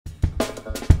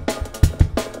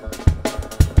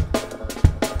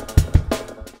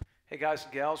guys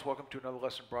and gals, welcome to another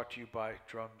lesson brought to you by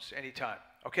Drums Anytime.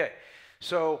 Okay,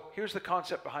 so here's the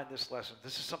concept behind this lesson.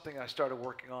 This is something I started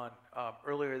working on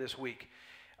earlier this week.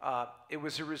 It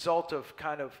was a result of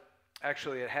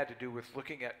actually it had to do with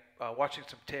looking at, watching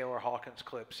some Taylor Hawkins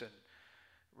clips and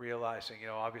realizing,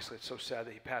 obviously it's so sad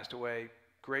that he passed away.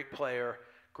 Great player,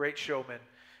 great showman,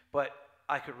 but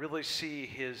I could really see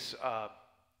his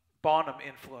Bonham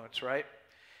influence, right?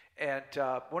 And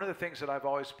one of the things that I've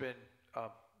always been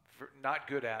not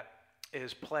good at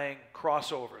is playing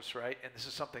crossovers, right? And this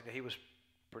is something that he was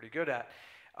pretty good at,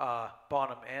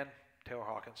 Bonham and Taylor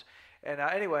Hawkins. And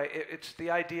anyway, it's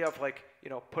the idea of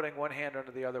putting one hand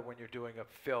under the other when you're doing a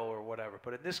fill or whatever.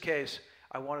 But in this case,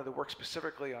 I wanted to work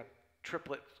specifically on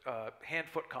triplet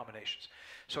hand-foot combinations.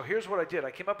 So here's what I did.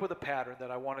 I came up with a pattern that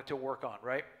I wanted to work on,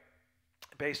 right?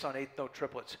 Based on eighth note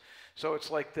triplets. So it's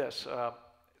like this.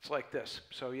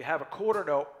 So you have a quarter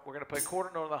note. We're going to play quarter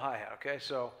note on the hi-hat, okay?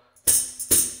 So,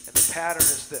 and the pattern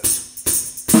is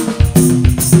this.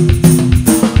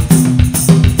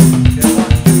 Okay, 1,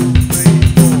 2, 3,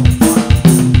 4. 1,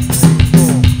 2,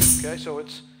 3, 4. Okay, so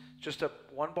it's just a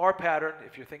one-bar pattern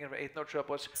if you're thinking of eighth note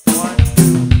triplets. 1, 2,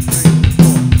 3,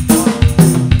 4. 1,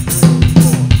 2, 3,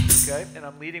 4. Okay, and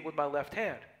I'm leading with my left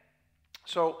hand.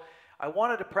 So I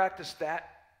wanted to practice that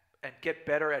and get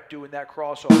better at doing that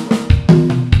crossover,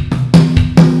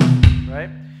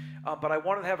 right? But I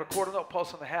wanted to have a quarter note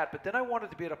pulse on the hat, but then I wanted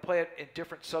to be able to play it in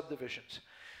different subdivisions.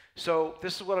 So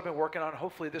this is what I've been working on.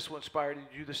 Hopefully this will inspire you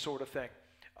to do this sort of thing,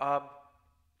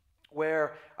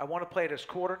 where I want to play it as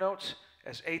quarter notes,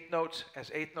 as eighth notes,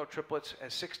 as eighth note triplets,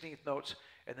 as 16th notes,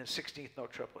 and then 16th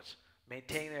note triplets,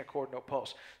 maintaining a quarter note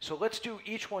pulse. So let's do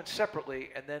each one separately,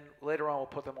 and then later on we'll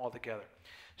put them all together.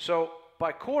 So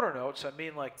by quarter notes, I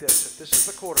mean like this. If this is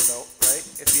the quarter note, right,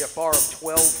 it'd be a bar of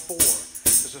 12-4.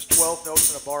 Because there's 12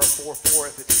 notes in a bar of 4-4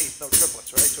 if it's eighth note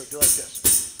triplets, right? So it'd be like this.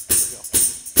 Here we go.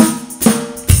 1, 2,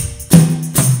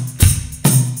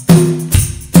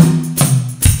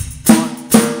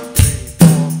 3,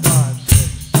 4, 5,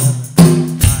 6, 7,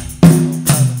 8, 9, 10,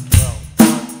 11, 12.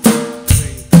 1, 2,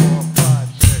 3, 4,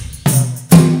 5, 6, 7,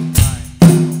 8, 9,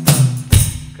 10,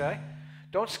 11. Okay?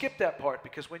 Don't skip that part,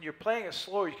 because when you're playing it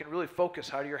slower, you can really focus.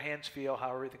 How do your hands feel?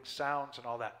 How everything sounds and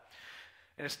all that.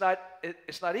 And it's not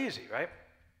easy, right?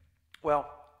 Well,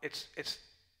 it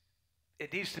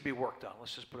needs to be worked on.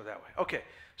 Let's just put it that way. Okay,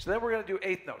 so then we're going to do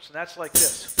eighth notes, and that's like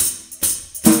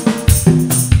this. 1, 2,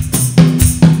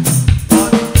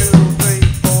 3,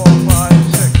 4,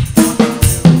 5, 6. 1,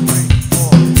 2, 3,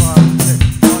 4, 5, 6.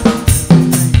 1, 2,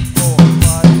 3, 4,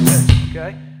 5, 6.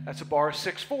 Okay, that's a bar of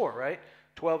 6-4, right?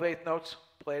 12 eighth notes,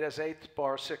 play it as eighth,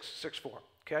 bar 6-4.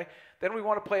 Okay, then we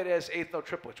want to play it as eighth note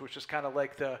triplets, which is kind of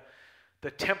like the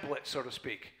template, so to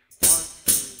speak. 1,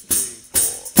 2, 3,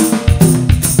 4.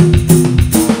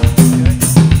 Okay.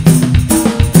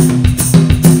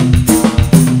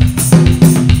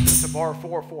 It's a bar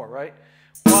 4-4, right?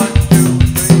 1, 2,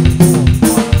 3, 4.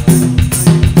 1, 2, 3,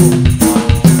 4.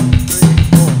 1, 2, 3,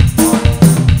 4. 1,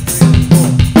 2, 3,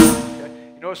 4. Okay.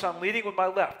 You notice I'm leading with my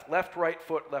left. Left, right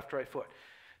foot, left, right foot.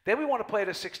 Then we want to play it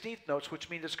as 16th notes, which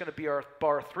means it's going to be our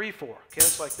bar 3-4. Okay,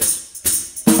 it's like this.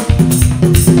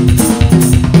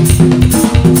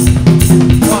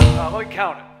 Let me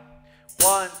count it.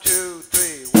 1, 2,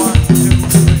 3. 1, 2,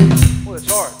 3. Well, it's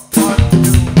hard. 1,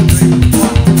 2, 3.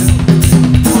 1, 2, 3.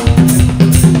 1, 2,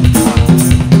 3. 1,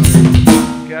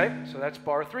 2, 3. Okay, so that's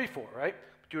bar 3-4, right?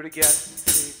 Do it again.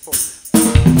 3, 4.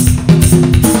 1,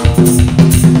 2,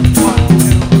 3. 1,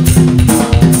 2,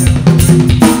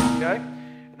 3. Okay,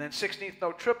 and then 16th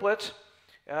note triplets.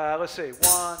 Let's see.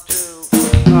 1, 2.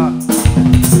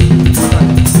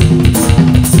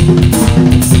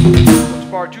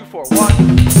 Bar 2-4. 1,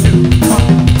 2, 1,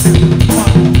 2,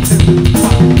 1, 2,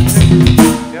 1,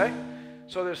 2. Okay?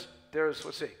 So there's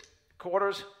let's see,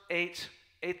 quarters, eighths,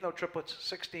 eighth note triplets,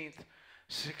 16th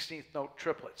note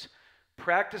triplets.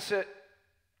 Practice it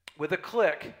with a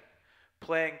click,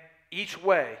 playing each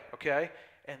way, okay?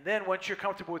 And then once you're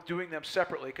comfortable with doing them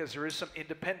separately, because there is some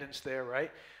independence there,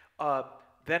 right?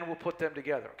 Then we'll put them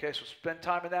together, okay? So spend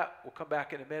time in that. We'll come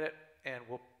back in a minute, and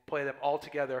we'll play them all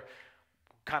together,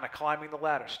 kind of climbing the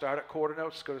ladder. Start at quarter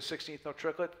notes, go to 16th note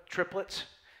triplets,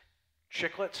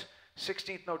 chiclets,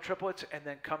 16th note triplets, and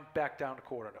then come back down to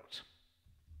quarter notes.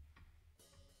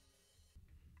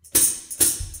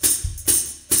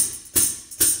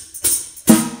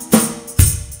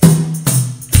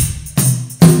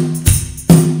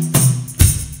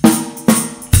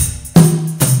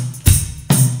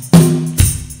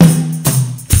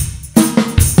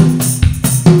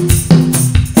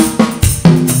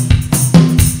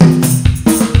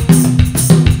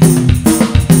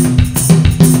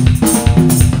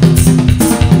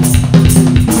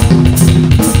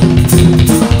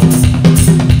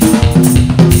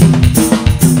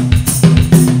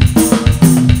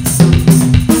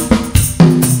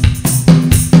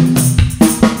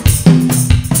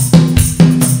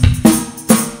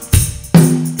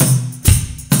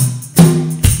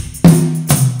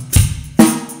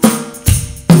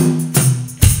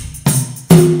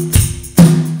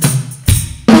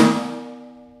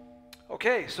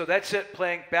 Okay, so that's it,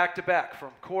 playing back to back from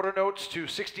quarter notes to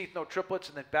 16th note triplets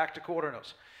and then back to quarter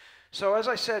notes. So as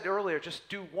I said earlier, just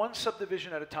do one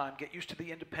subdivision at a time. Get used to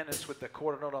the independence with the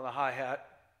quarter note on the hi-hat.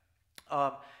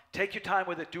 Take your time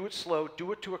with it. Do it slow.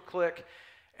 Do it to a click.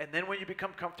 And then when you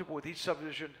become comfortable with each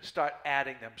subdivision, start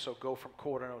adding them. So go from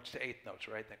quarter notes to eighth notes,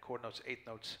 right? Then quarter notes, eighth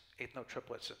note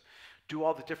triplets. And do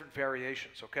all the different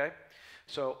variations, okay?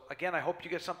 So again, I hope you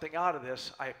get something out of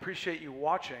this. I appreciate you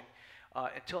watching.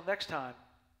 Until next time,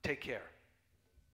 take care.